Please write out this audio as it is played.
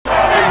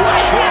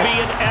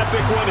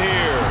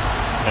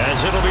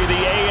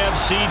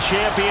AFC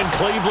champion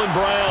Cleveland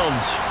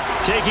Browns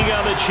taking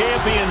on the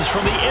champions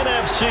from the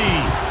NFC,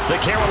 the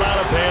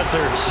Carolina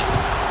Panthers.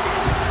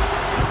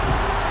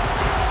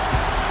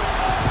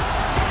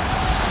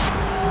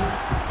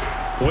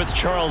 With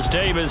Charles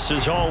Davis,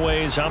 as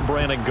always, I'm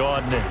Brandon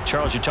Gaudin.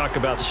 Charles, you talk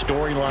about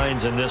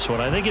storylines in this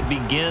one. I think it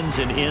begins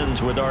and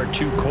ends with our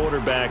two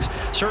quarterbacks,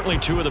 certainly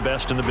two of the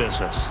best in the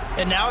business.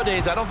 And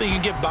nowadays, I don't think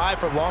you can get by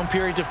for long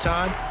periods of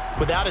time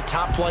without a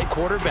top-flight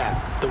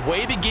quarterback. The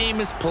way the game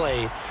is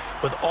played,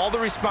 with all the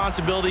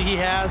responsibility he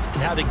has and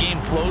how the game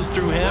flows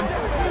through him,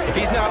 if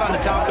he's not on the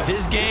top of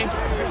his game,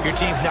 your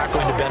team's not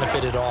going to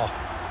benefit at all.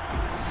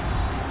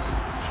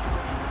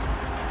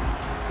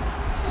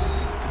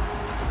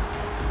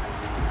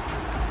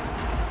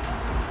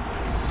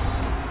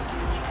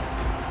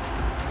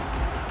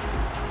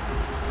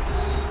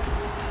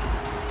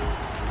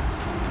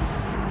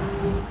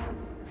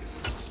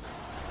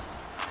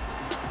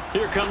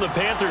 Here come the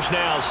Panthers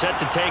now, set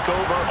to take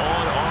over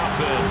on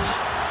offense.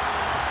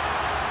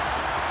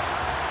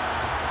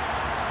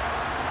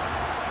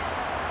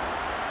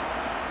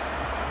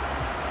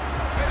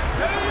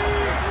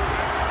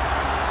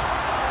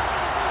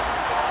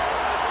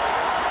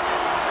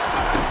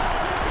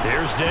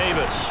 Here's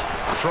Davis,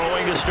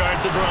 throwing to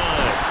start the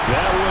drive.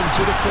 That one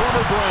to the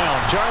former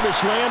Brown,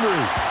 Jarvis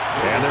Landry.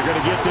 And they're going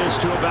to get this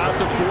to about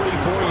the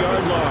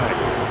 44-yard line.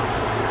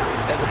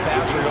 As a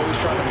passer, you're always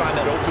trying to find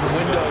that open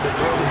window to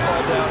throw the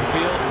ball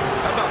downfield.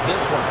 How about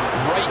this one?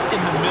 Right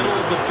in the middle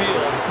of the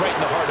field, right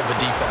in the heart of a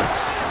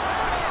defense.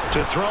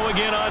 To throw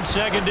again on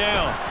second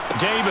down,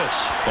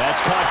 Davis.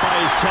 That's caught by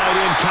his tight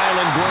end,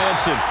 Kylan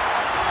Granson.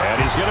 And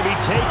he's going to be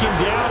taken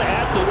down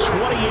at the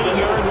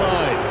 28-yard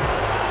line.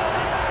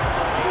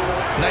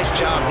 Nice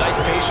job, nice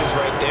patience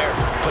right there.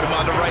 Put him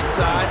on the right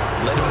side,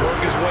 let him work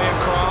his way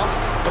across,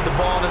 put the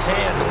ball in his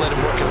hands, and let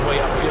him work his way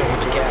upfield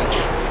with a catch.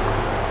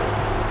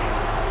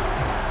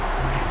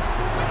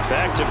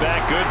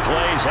 Back-to-back good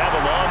plays have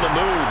him on the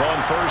move on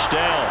first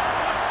down.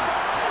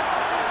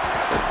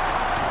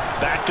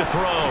 Back to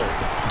throw.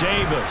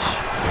 Davis.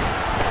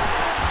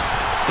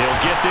 He'll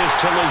get this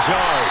to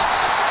Lazard.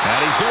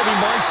 And he's going to be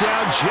marked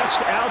down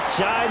just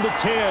outside the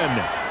 10.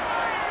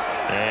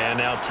 And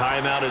now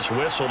timeout is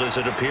whistled as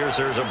it appears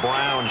there's a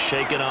Brown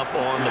shaken up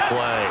on the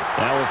play.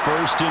 Now we're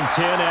 1st and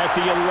 10 at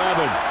the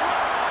 11.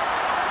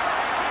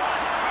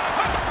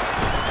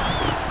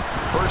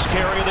 First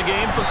carry of the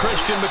game for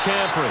Christian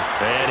McCaffrey.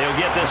 And he'll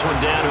get this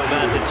one down to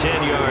about the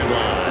 10-yard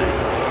line.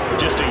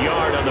 Just a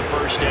yard on the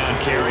first down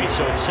carry,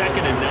 so it's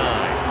 2nd and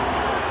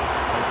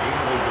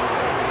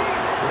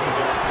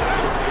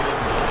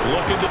 9.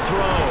 Looking to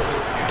throw.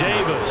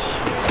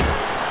 Davis.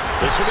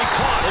 This will be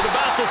caught at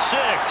about the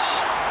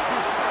 6.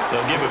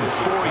 They'll give him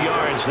 4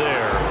 yards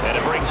there, and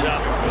it brings up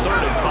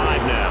 3rd and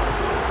 5 now.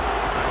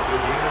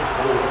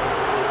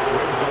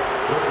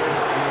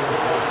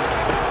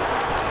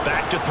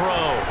 Back to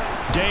throw.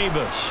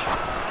 Davis.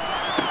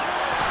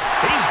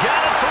 He's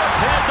got it for a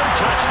Panther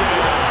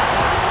touchdown.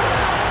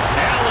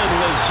 Allen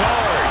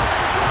Lazard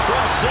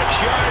from 6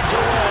 yards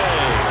away.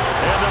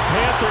 And the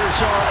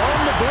Panthers are on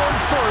the board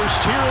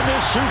first here in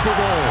this Super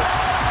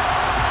Bowl.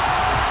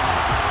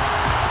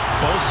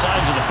 Both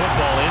sides of the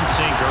football in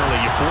sync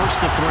early. You force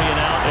the 3 and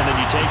out, and then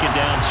you take it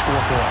down, score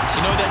points.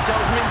 You know what that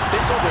tells me?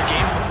 They saw their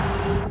game plan.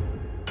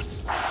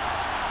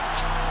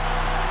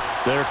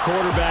 Their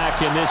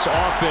quarterback in this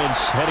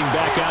offense heading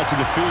back out to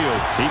the field.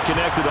 He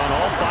connected on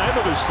all 5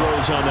 of his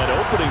throws on that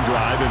opening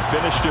drive and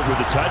finished it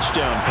with a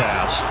touchdown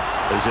pass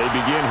as they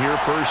begin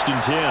here 1st and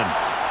 10.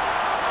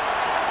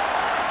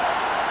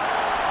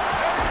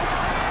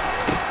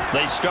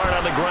 They start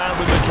on the ground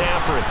with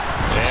McCaffrey,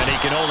 and he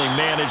can only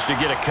manage to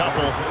get a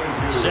couple.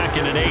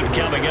 2nd and 8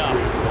 coming up.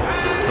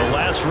 The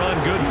last run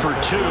good for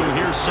 2.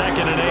 Here's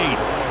 2nd and 8.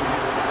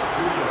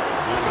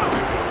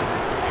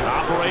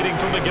 Operating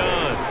from the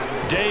gun.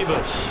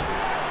 Davis.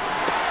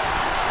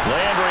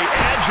 Landry,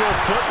 agile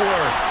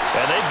footwork.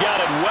 And they've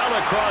got it well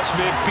across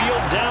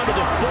midfield down to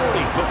the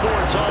 40 before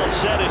it's all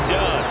said and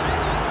done.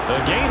 A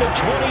gain of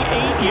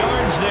 28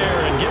 yards there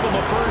and give them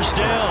a first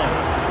down.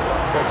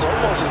 It's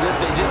almost as if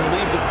they didn't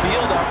leave the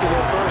field after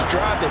their first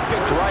drive. They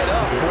picked right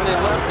up where they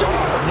left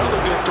off. Another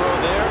good throw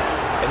there.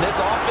 And this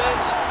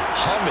offense,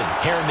 humming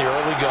here in the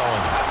early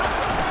going.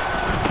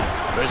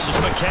 This is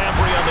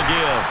McCaffrey on the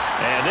give.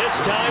 And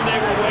this time they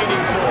were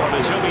waiting for him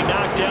as he'll be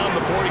knocked down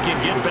before he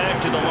can get back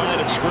to the line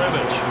of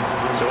scrimmage.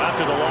 So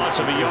after the loss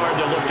of a yard,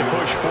 they'll look to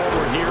push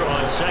forward here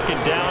on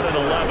 2nd down and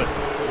 11.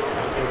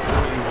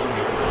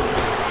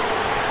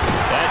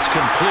 That's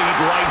complete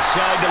right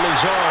side to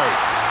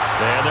Lazard.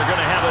 And they're going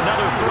to have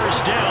another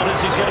first down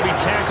as he's going to be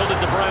tackled at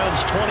the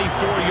Browns'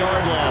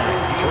 24-yard line.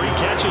 3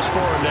 catches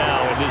for him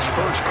now in this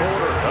first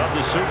quarter of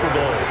the Super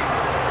Bowl.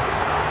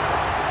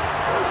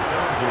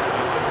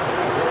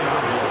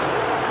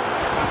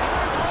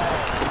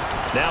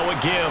 Now a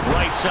give,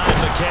 right side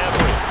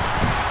McCaffrey.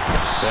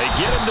 They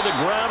get him to the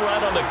ground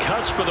right on the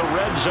cusp of the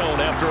red zone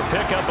after a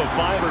pickup of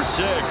 5 or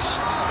 6.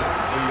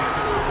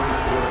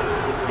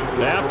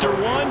 After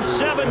one,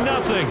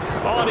 7-0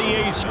 on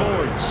EA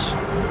Sports.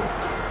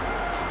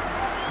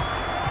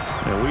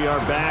 And we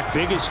are back.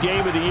 Biggest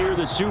game of the year,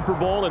 the Super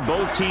Bowl, and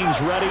both teams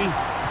ready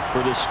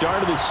for the start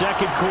of the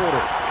second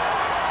quarter.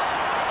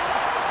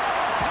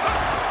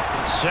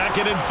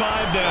 2nd and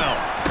 5 now.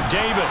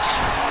 Davis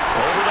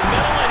over the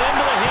middle and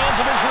into the hands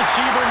of his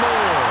receiver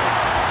Moore.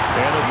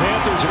 And the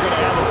Panthers are going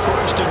to have a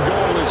 1st and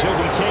goal as he'll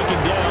be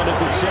taken down at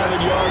the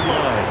 7-yard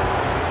line.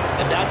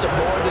 And that's a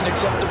more than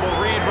acceptable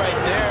read right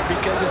there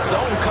because it's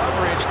zone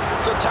coverage,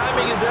 so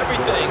timing is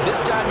everything.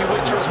 This time he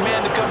waits for his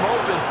man to come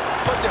open,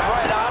 puts it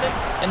right on him,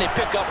 and they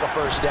pick up a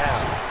 1st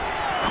down.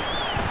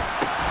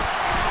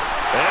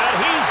 And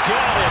he's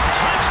got it.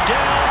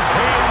 Touchdown,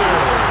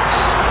 Panthers.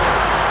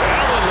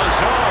 Alan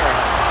Lazard,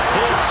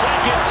 his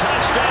 2nd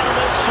touchdown of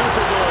the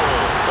Super Bowl.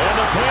 And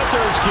the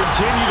Panthers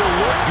continue to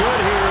look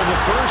good here in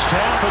the first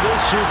half of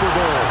this Super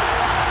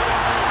Bowl.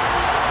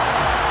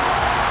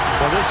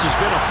 Well, this has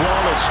been a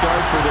flawless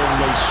start for them.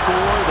 They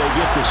score, they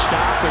get the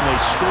stop, and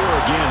they score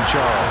again,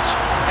 Charles.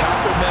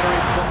 Complimentary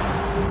play.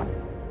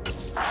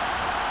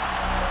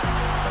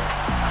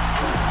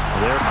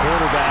 Their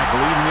quarterback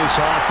leading this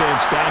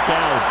offense back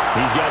out.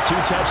 He's got 2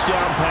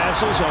 touchdown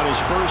passes on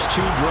his first 2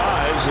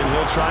 drives, and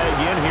he'll try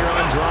again here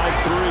on drive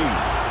 3.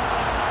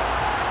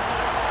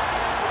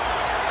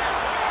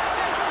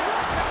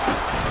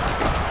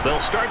 They'll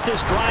start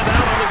this drive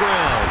out on the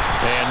ground.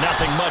 And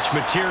nothing much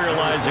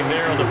materializing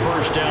there on the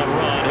 1st down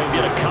run. He'll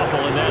get a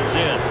couple, and that's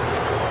it.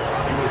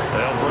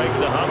 They'll break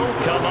the huddle,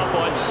 come up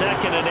on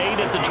 2nd and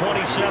 8 at the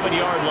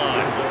 27-yard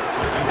line.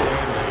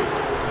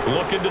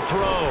 Looking to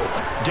throw.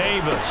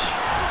 Davis.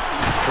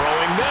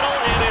 Throwing middle,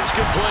 and it's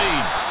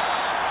complete.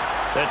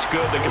 That's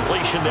good. The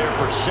completion there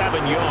for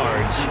 7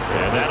 yards.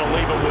 And that'll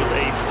leave him with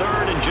a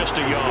 3rd and just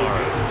a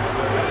yard.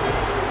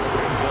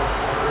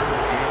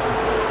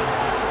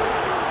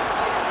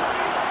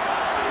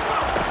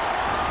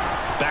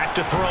 Back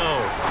to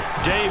throw.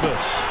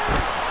 Davis.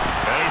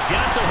 And he's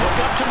got the hook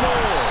up to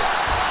Moore.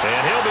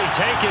 And he'll be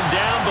taken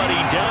down, but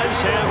he does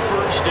have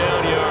 1st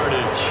down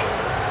yardage.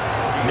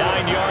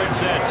 9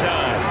 yards that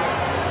time.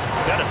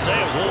 Gotta say,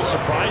 I was a little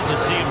surprised to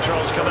see him,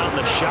 Charles, come out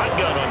in the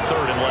shotgun on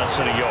 3rd and less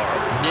than a yard.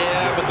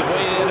 Yeah, but the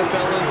way the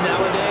NFL is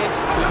nowadays,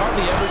 we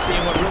hardly ever see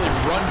anyone really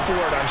run for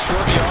it on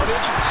short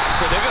yardage.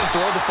 So they're going to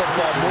throw the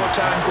football more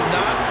times than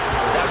not.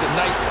 That was a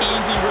nice,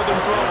 easy rhythm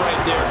throw right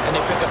there, and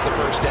they pick up the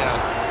 1st down.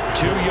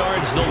 2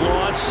 yards the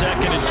loss,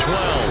 2nd and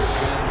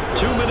 12.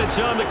 2 minutes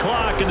on the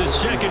clock in the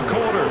second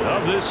quarter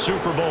of this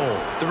Super Bowl.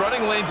 The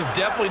running lanes have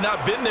definitely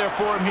not been there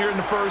for him here in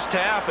the first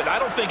half, and I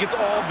don't think it's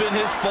all been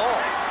his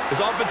fault. His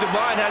offensive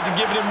line hasn't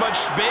given him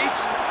much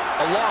space.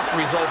 A loss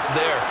results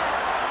there.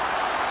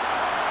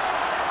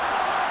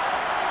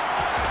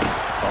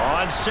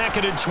 On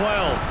 2nd and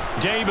 12,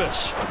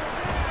 Davis.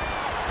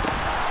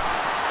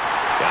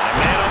 Got a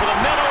man over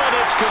the middle, and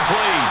it's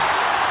complete.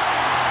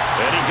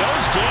 And he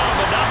goes down,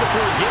 but not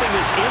before getting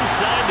this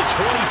inside the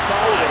 25.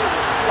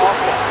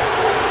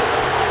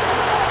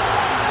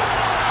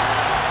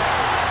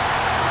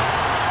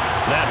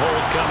 That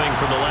hold coming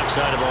from the left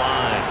side of the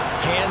line.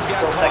 Hands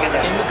got caught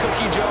in the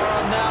cookie jar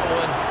on that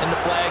one, and the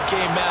flag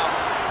came out.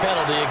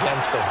 Penalty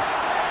against him.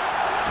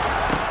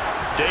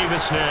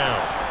 Davis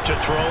now to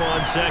throw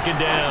on 2nd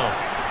down.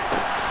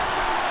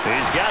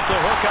 He's got the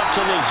hook up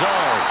to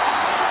Lazard.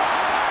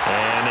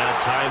 And now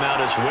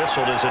timeout is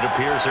whistled as it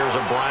appears there's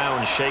a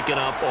Brown shaken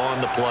up on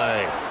the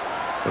play.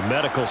 The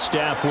medical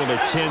staff will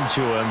attend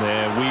to him,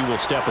 and we will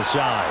step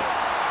aside.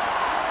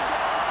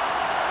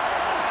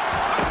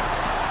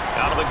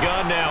 Out of the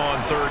gun now on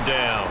 3rd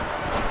down.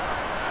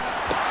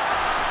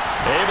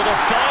 Able to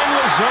find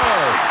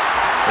Lazard.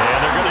 And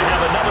they're going to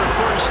have another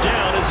 1st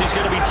down as he's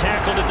going to be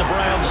tackled at the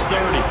Browns'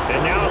 30.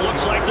 And now it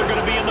looks like they're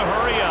going to be in the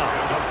hurry-up.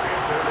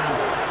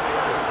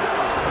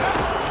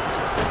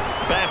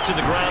 Back to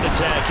the ground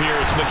attack here.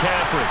 It's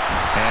McCaffrey.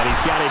 And he's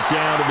got it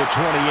down to the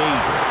 28.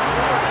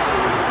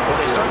 Well,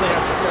 they certainly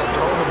had success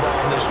throwing the ball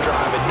on this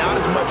drive, and not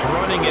as much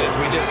running it as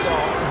we just saw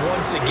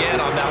once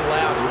again on that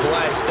last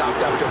play.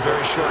 Stopped after a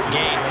very short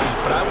gain.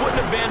 But I wouldn't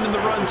abandon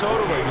the run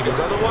totally, because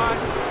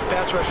otherwise,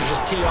 pass rushers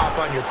just tee off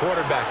on your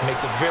quarterback.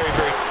 Makes it very,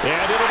 very...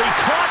 And it'll be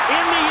caught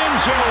in the end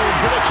zone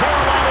for the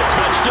Carolina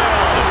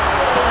touchdown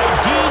by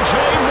DJ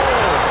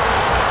Moore.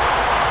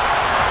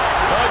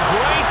 A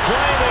great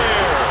play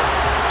there.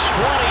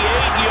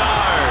 28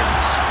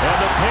 yards. And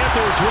the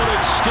Panthers will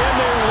extend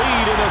their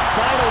lead in the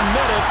final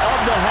minute of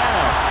the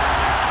half.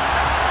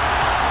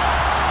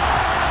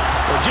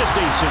 Well, just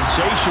a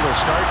sensational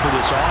start for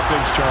this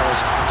offense, Charles.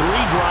 3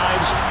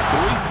 drives,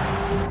 3.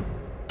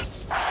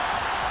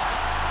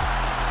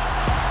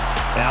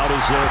 Out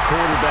is their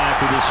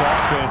quarterback with this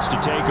offense to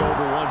take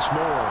over once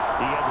more.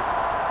 He had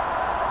the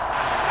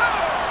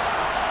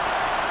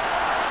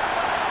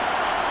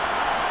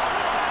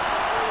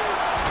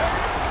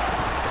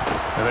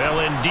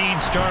They'll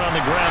indeed start on the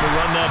ground to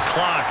run that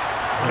clock.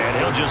 And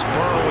he'll just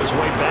burrow his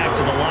way back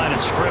to the line of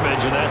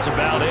scrimmage, and that's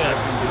about it.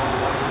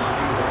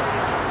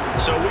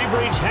 So we've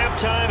reached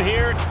halftime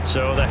here.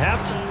 So the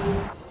halftime...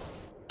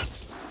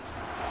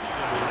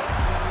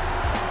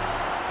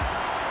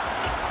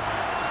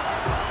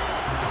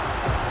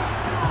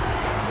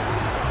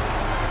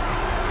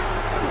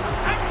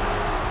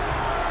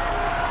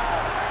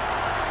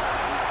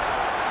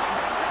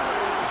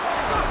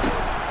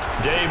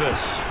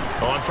 Davis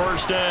on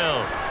first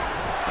down.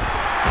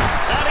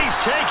 And he's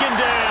taken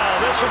down.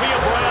 This will be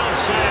a Brown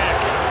sack.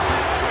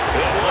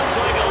 It looks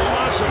like a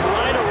loss of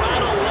right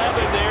around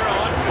 11 there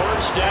on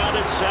first down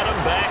to set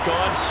him back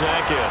on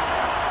second.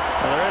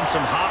 Well, they're in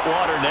some hot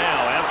water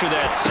now after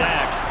that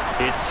sack.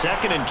 It's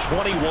 2nd and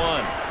 21.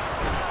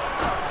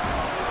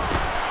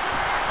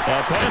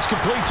 Pass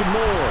complete to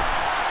Moore.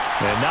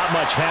 And not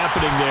much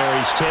happening there.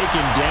 He's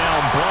taken down,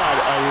 but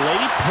a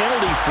late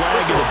penalty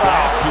flag in the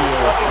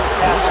backfield.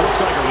 This looks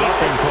like a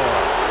roughing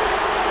call.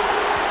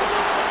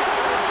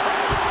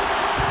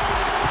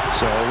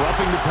 So a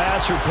roughing the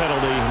passer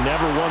penalty,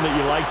 never one that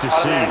you like to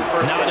see.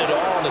 Not at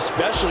all, and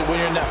especially when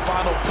you're in that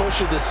final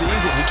push of the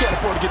season. You can't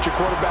afford to get your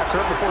quarterback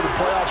hurt before the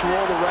playoffs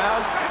roll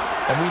around,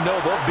 and we know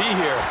they'll be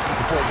here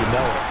before you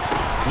know it.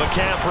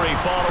 McCaffrey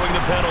following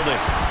the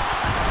penalty.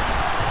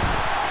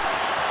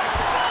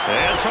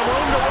 And some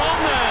room to run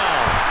now.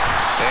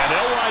 And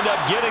they'll wind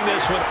up getting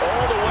this one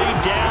all the way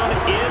down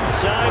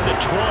inside the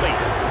 20.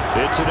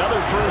 It's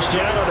another first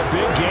down on a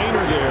big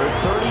gainer there,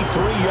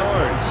 33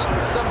 yards.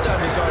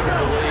 Sometimes it's hard to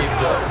believe,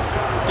 but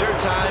there are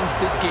times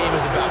this game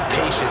is about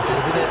patience,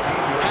 isn't it?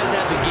 Hasn't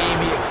had the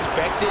game he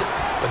expected,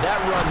 but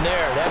that run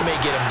there, that may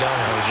get him going.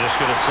 I was just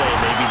going to say,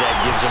 maybe that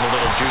gives him a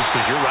little juice,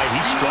 because you're right, he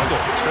struggled,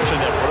 especially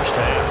in that first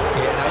half.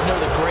 Yeah, and I know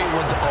the great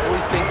ones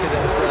always think to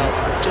themselves,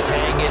 just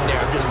hang in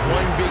there. I'm just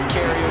one big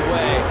carry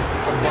away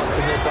from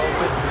busting this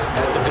open.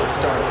 That's a good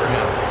start for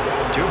him.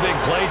 2 big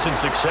plays in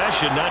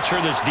succession. Not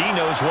sure this D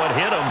knows what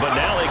hit him, but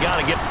now they got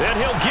to get... And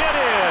he'll get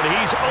in.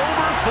 He's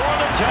over for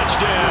the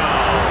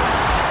touchdown.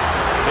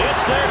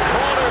 It's their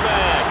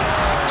quarterback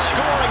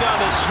scoring on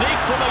the sneak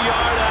from a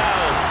yard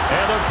out.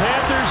 And the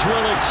Panthers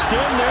will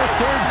extend their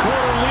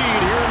third-quarter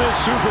lead here in the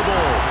Super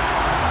Bowl.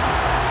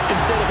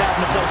 Instead of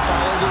having to play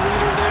follow the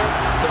leader there,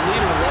 the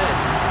leader led.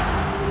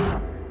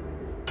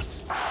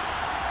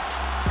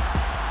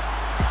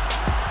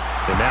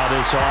 And now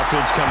this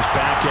offense comes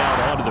back out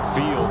onto the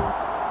field.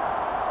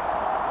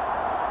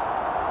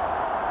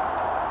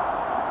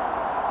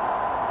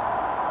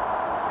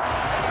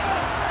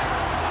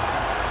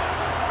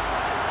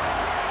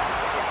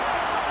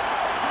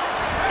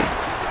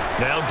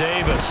 Now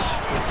Davis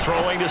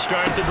throwing to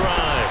start the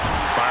drive.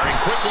 Firing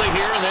quickly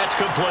here, and that's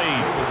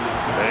complete.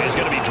 And he's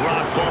going to be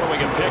dropped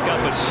following a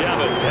pickup of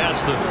 7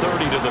 past the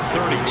 30 to the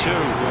 32.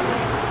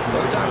 Well,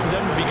 it's time for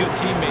them to be good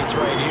teammates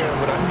right here. And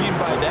what I mean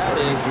by that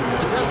is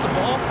possess the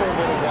ball for a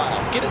little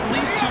while. Get at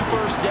least 2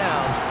 first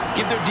downs.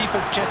 Give their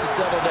defense a chance to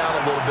settle down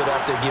a little bit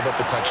after they give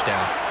up a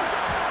touchdown.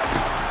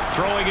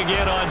 Throwing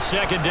again on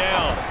second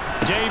down.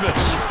 Davis.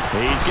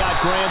 He's got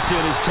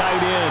Granson, his tight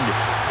end.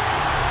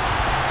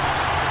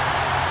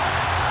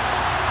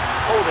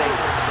 Holding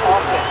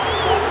offense.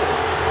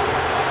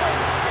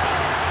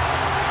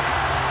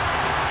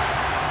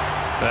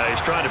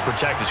 He's trying to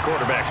protect his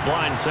quarterback's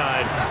blind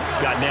side.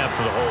 Got nabbed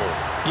for the hole.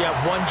 You have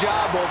one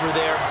job over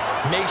there.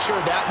 Make sure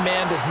that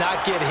man does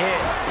not get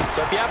hit. So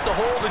if you have to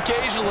hold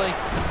occasionally,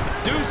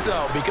 do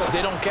so, because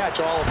they don't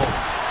catch all of them.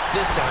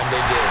 This time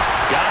they did.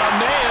 Got a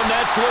man.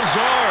 That's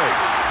Lazard.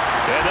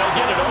 And they'll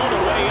get it all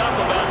the way up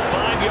about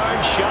 5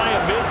 yards shy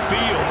of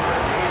midfield.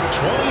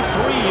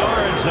 23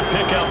 yards to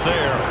pick up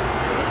there.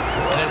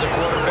 And as a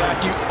quarterback,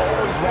 you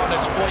always want to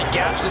exploit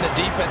gaps in the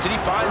defense, and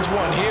he finds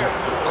one here.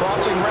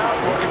 Crossing route,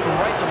 working from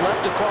right to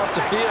left across the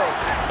field.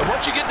 And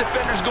once you get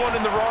defenders going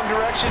in the wrong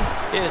direction,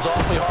 it is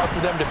awfully hard for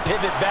them to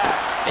pivot back,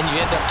 and you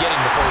end up getting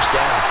the first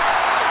down.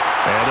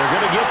 And they're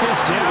going to get this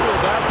down to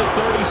about the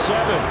 37.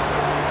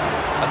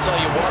 I'll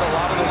tell you what, a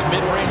lot of those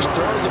mid-range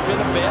throws have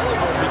been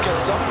available because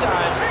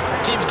sometimes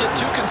teams get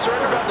too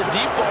concerned about the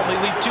deep ball and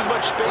they leave too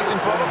much space in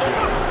front of them.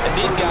 And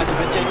these guys have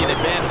been taking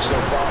advantage so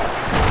far.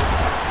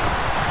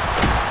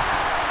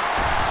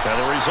 And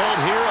the result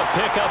here, a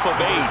pickup of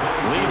 8.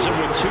 Leaves him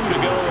with 2 to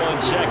go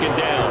on second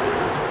down.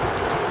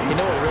 You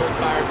know what really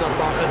fires up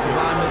offensive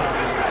linemen?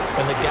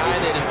 When the guy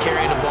that is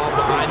carrying the ball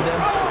behind them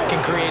can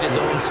create his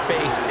own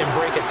space and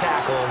break a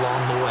tackle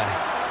along the way.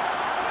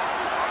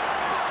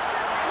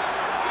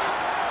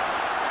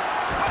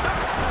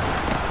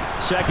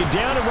 Second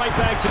down and right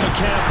back to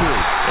McCaffrey.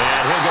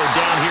 And he'll go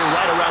down here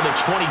right around the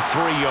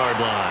 23-yard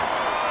line.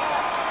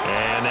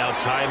 And now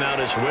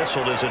timeout is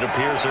whistled as it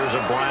appears there's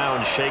a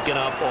Brown shaken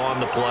up on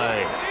the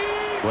play.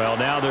 Well,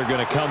 now they're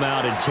going to come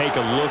out and take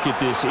a look at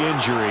this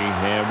injury,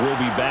 and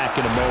we'll be back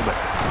in a moment.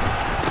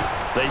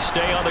 They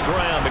stay on the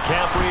ground.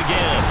 McCaffrey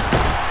again.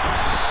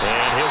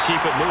 And he'll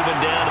keep it moving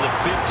down to the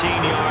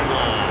 15-yard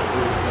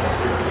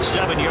line.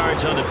 7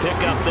 yards on the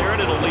pickup there,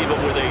 and it'll leave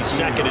him with a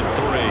 2nd and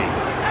 3.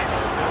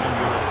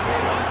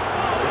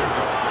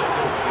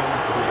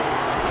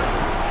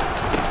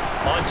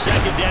 On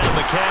second down,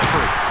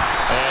 McCaffrey.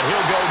 And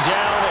he'll go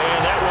down,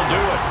 and that will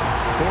do it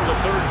for the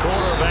third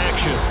quarter of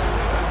action.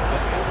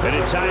 An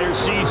entire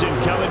season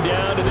coming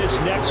down to this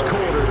next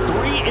quarter.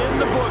 3 in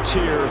the books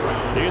here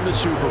in the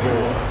Super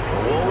Bowl.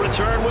 We'll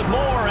return with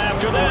more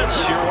after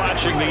this. You're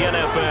watching the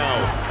NFL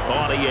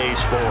on EA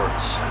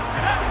Sports.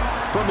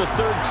 From the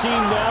 13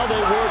 now, they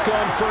work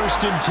on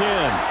 1st and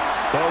 10.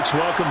 Folks,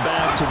 welcome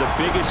back to the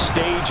biggest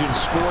stage in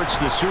sports,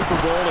 the Super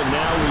Bowl, and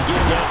now we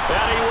get down.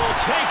 And he will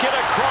take it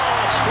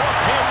across for a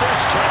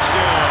Panthers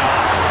touchdown.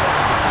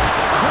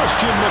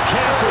 Christian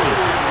McCaffrey.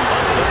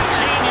 A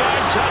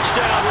 13-yard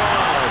touchdown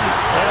run.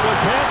 And the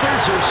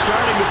Panthers are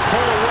starting to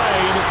pull away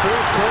in the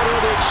fourth quarter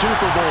of this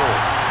Super Bowl.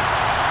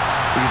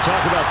 You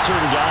talk about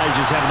certain guys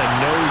just having a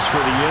nose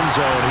for the end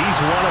zone. He's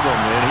one of them,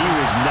 and he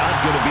was not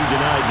going to be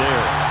denied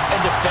there.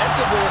 And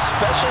defensively,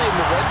 especially in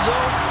the red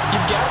zone,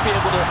 you've got to be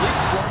able to at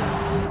least slow.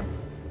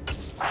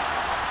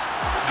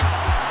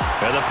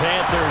 And the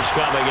Panthers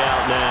coming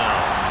out now.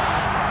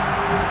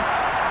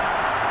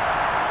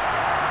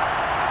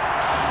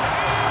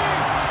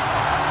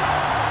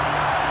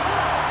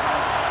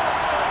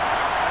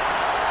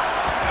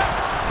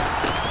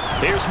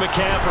 Here's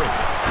McCaffrey.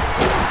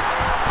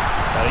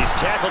 And he's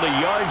tackled a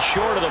yard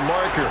short of the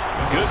marker.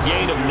 Good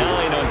gain of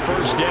 9 on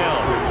first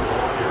down.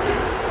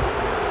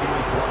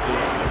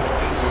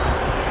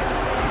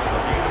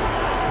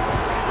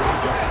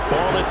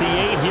 Ball at the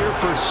 8 here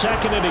for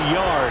second and a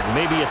yard,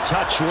 maybe a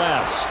touch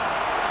less.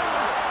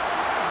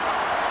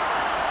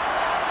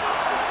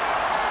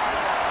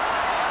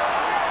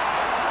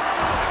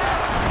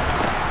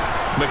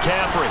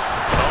 McCaffrey.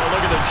 Oh,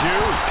 look at the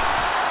juke.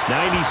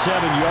 97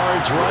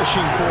 yards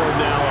rushing for him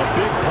now. A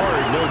big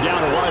part, no doubt,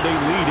 of why they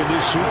lead in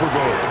this Super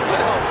Bowl.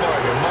 Well,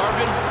 partner,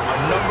 Marvin,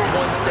 our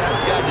 #1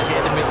 stats guy just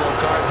handed me a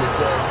little card that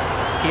says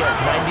he has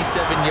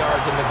 97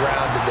 yards on the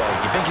ground today.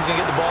 You think he's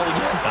going to get the ball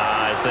again?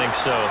 I think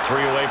so.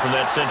 3 away from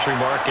that century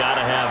mark. Got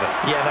to have it.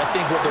 Yeah, and I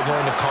think what they're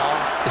going to call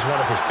is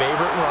one of his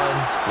favorite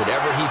runs,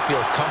 whatever he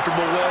feels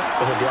comfortable with,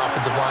 and what the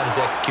offensive line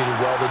has executed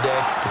well today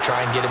to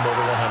try and get him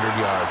over 100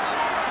 yards.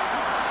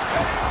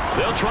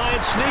 They'll try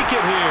and sneak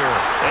it here.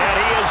 And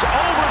he is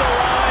over the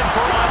line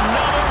for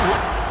another.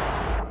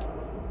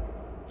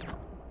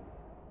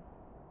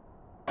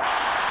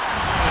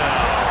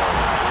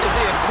 Is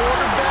he a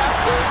quarterback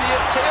or is he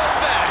a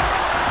tailback?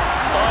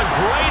 A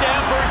great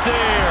effort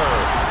there.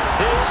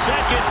 His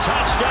second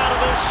touchdown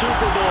of the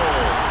Super Bowl.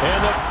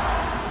 And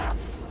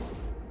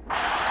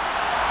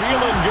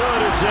feeling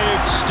good as they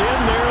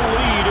extend their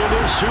lead in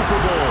the Super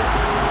Bowl.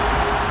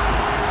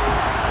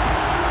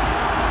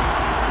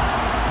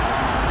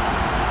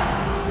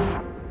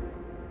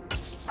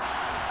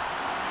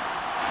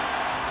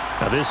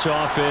 Now this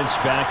offense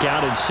back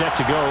out and set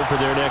to go for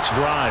their next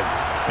drive.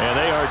 And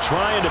they are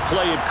trying to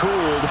play it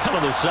cool down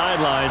on the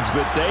sidelines,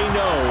 but they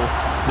know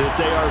that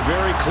they are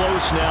very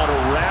close now to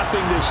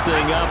wrapping this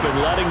thing up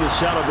and letting the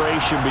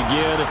celebration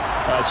begin.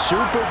 A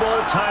Super Bowl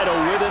title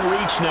within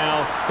reach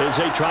now as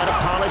they try to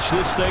polish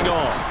this thing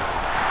off.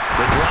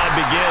 The drive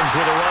begins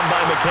with a run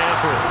by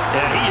McCaffrey.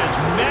 And he is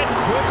met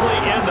quickly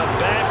in the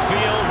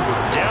backfield.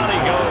 Down he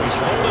goes,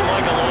 folded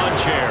like a lawn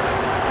chair.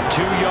 2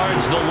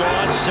 yards the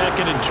loss,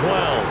 second and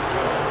 12.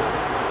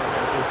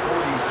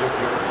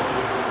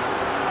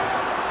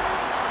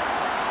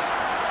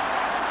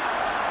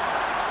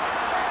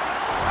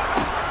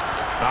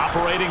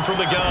 Operating from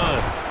the gun,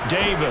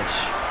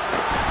 Davis.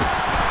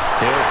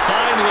 He'll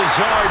find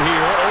Lazard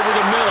here over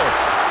the middle.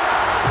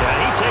 And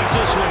he takes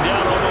this one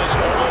down almost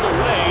all the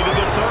way to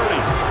the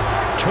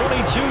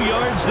 30. 22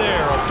 yards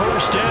there, a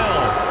first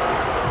down.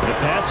 The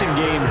passing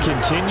game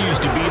continues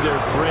to be their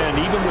friend.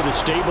 Even with a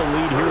stable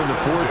lead here in the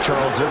fourth,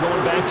 Charles, they're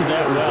going back to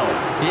that well.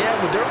 Yeah,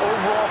 with their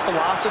overall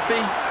philosophy,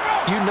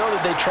 you know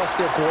that they trust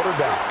their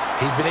quarterback.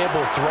 He's been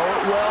able to throw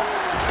it well.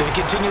 They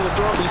continue to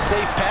throw these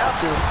safe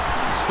passes.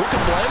 Who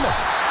can blame them?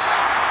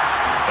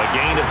 A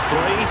gain of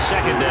 3,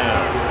 second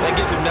down. That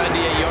gives him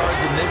 98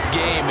 yards in this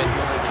game, and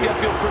he's got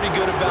to feel pretty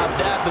good about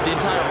that, but the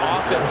entire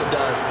offense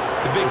does.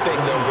 The big thing,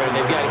 though, Brandon,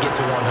 they've got to get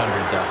to 100,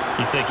 though.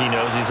 You think he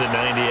knows he's at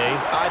 98?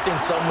 I think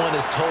someone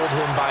has told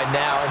him by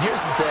now, and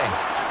here's the thing.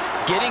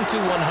 Getting to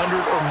 100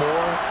 or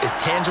more is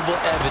tangible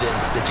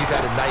evidence that you've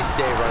had a nice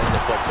day running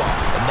the football,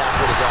 and that's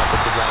what his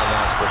offensive line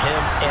wants for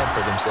him and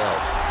for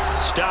themselves.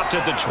 Stopped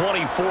at the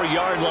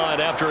 24-yard line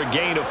after a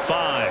gain of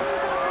 5.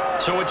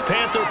 So it's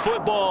Panther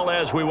football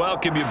as we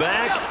welcome you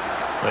back.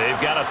 They've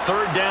got a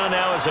third down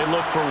now as they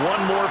look for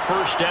one more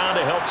first down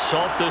to help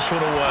salt this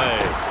one away.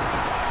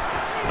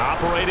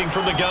 Operating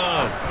from the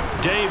gun,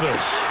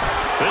 Davis.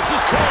 This is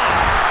caught.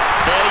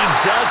 And he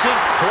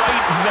doesn't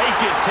quite make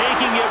it,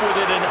 taking it with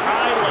an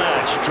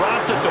eyelash.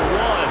 Dropped at the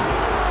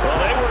 1. Well,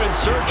 they were in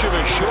search of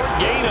a short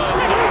gain on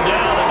third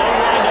down, and they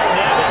wind up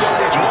nabbing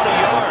over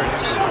 20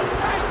 yards.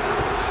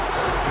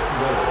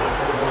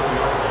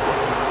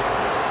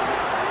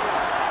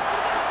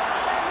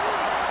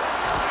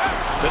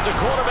 That's a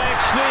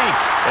quarterback sneak,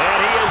 and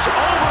he is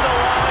over the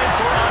line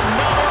for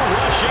another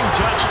rushing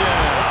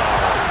touchdown.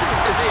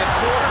 Is he a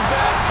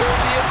quarterback or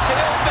is he a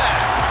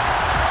tailback?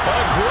 A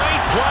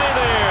great play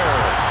there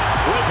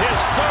with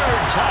his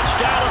third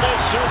touchdown of this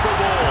Super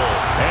Bowl.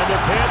 And the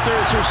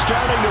Panthers are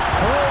starting to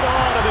pour it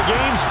on at the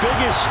game's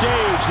biggest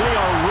stage. They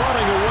are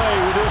running away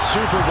with this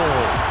Super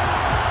Bowl.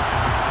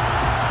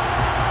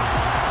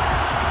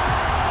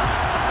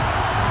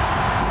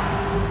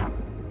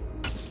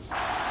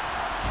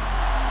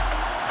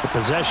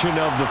 Possession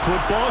of the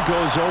football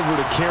goes over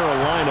to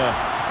Carolina.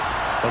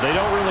 Well, they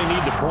don't really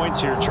need the points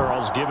here,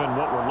 Charles, given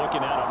what we're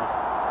looking at on the...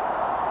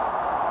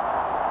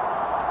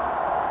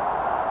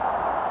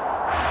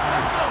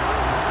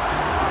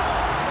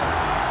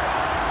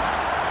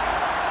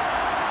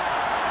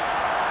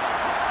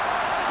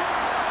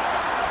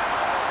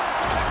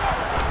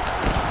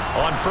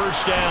 On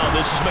first down,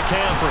 this is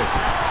McCaffrey.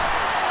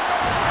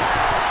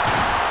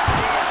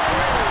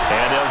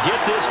 And they'll get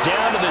this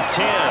down to the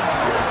 10.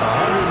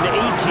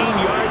 118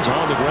 yards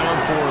on the ground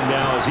for him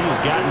now as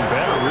he's gotten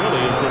better, really,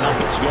 as the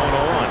night's going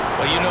on.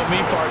 Well, you know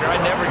me, partner. I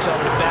never tell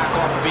him to back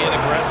off of being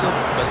aggressive,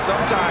 but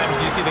sometimes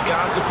you see the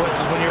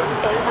consequences when you're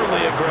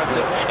overly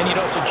aggressive and you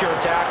don't secure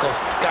tackles.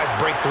 Guys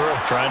break through.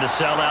 Trying to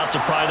sell out to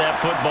pry that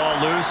football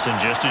loose,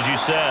 and just as you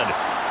said,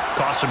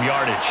 cost some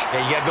yardage.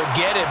 Yeah, you got to go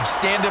get him.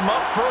 Stand him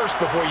up first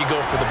before you go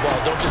for the ball.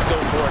 Don't just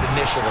go for it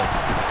initially.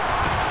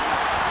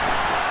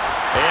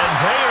 And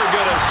they are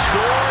going to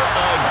score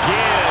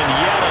again.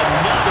 Yet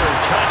another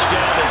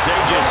touchdown as they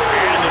just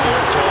add to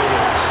their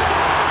totals.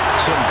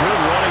 Some good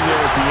running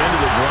there at the end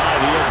of the drive.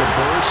 He had the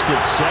burst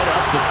that set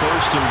up the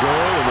first and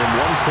goal, and then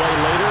one play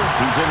later,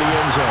 he's in the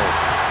end zone.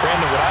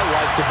 Brandon, what I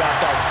liked about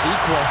that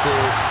sequence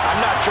is I'm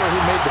not sure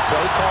who made the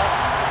play call,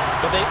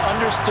 but they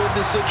understood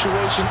the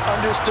situation,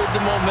 understood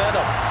the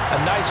momentum. A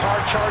nice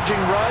hard-charging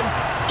run,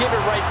 give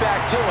it right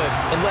back to him,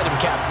 and let him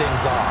cap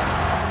things off.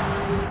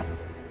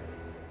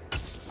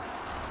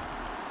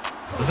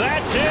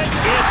 That's it.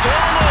 It's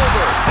all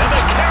over. And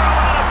the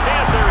Carolina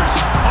Panthers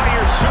are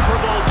your Super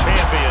Bowl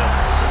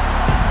champions.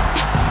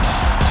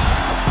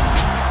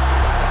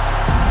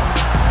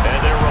 And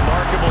their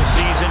remarkable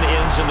season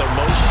ends in the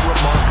most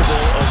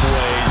remarkable of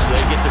ways.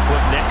 They get to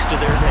put next to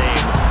their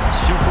name,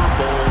 Super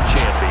Bowl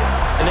champion.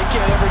 And they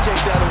can't ever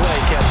take that away,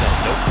 can they?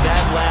 Nope.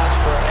 That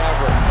lasts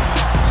forever.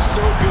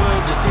 So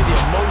good to see the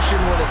emotion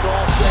when it's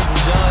all said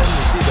and done.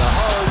 You see the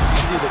hugs,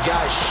 you see the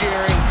guys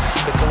sharing,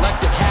 the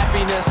collective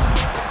happiness.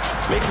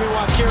 Makes me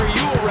want to carry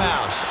you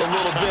around a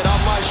little bit on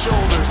my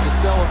shoulders to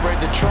celebrate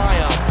the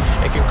triumph.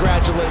 And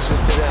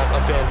congratulations to them,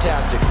 a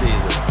fantastic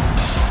season.